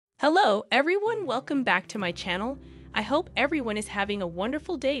Hello everyone, welcome back to my channel. I hope everyone is having a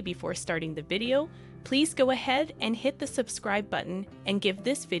wonderful day. Before starting the video, please go ahead and hit the subscribe button and give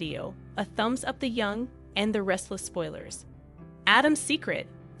this video a thumbs up. The Young and the Restless spoilers. Adam's secret,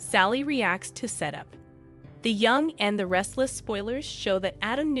 Sally reacts to setup. The Young and the Restless spoilers show that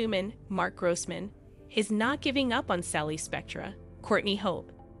Adam Newman, Mark Grossman, is not giving up on Sally Spectra, Courtney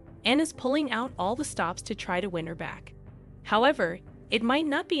Hope, and is pulling out all the stops to try to win her back. However, it might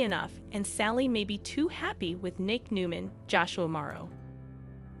not be enough, and Sally may be too happy with Nick Newman, Joshua Morrow.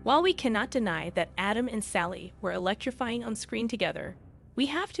 While we cannot deny that Adam and Sally were electrifying on screen together, we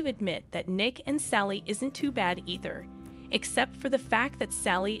have to admit that Nick and Sally isn't too bad either, except for the fact that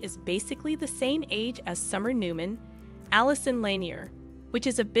Sally is basically the same age as Summer Newman, Allison Lanier, which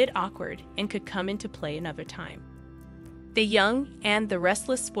is a bit awkward and could come into play another time. The Young and the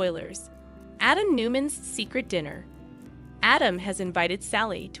Restless spoilers. Adam Newman's secret dinner. Adam has invited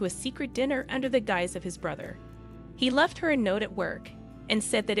Sally to a secret dinner under the guise of his brother. He left her a note at work and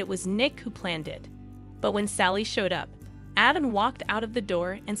said that it was Nick who planned it. But when Sally showed up, Adam walked out of the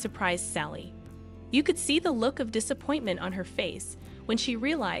door and surprised Sally. You could see the look of disappointment on her face when she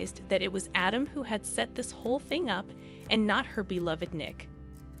realized that it was Adam who had set this whole thing up and not her beloved Nick.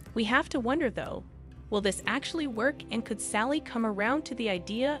 We have to wonder though, will this actually work, and could Sally come around to the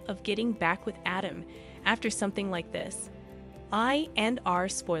idea of getting back with Adam after something like this? I and R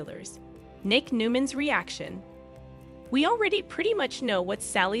spoilers. Nick Newman's reaction. We already pretty much know what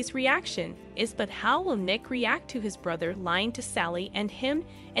Sally's reaction is, but how will Nick react to his brother lying to Sally and him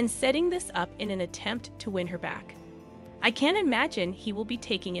and setting this up in an attempt to win her back? I can't imagine he will be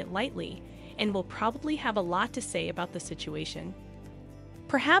taking it lightly and will probably have a lot to say about the situation.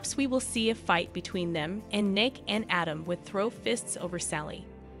 Perhaps we will see a fight between them, and Nick and Adam would throw fists over Sally,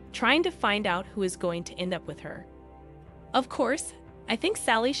 trying to find out who is going to end up with her. Of course, I think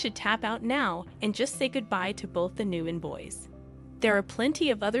Sally should tap out now and just say goodbye to both the Newman boys. There are plenty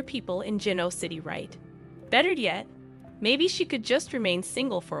of other people in Genoa City, right? Better yet, maybe she could just remain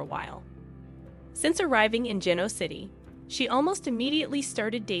single for a while. Since arriving in Genoa City, she almost immediately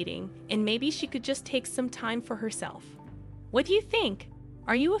started dating, and maybe she could just take some time for herself. What do you think?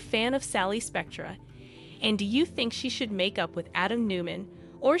 Are you a fan of Sally Spectra? And do you think she should make up with Adam Newman,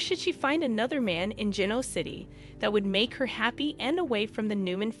 or should she find another man in Genoa City that would make her happy and away from the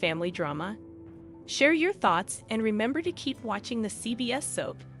Newman family drama? Share your thoughts and remember to keep watching the CBS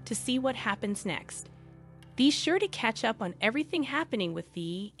soap to see what happens next. Be sure to catch up on everything happening with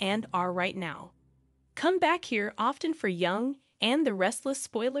the and R right now. Come back here often for Young and the Restless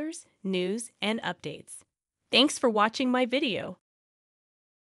spoilers, news, and updates. Thanks for watching my video.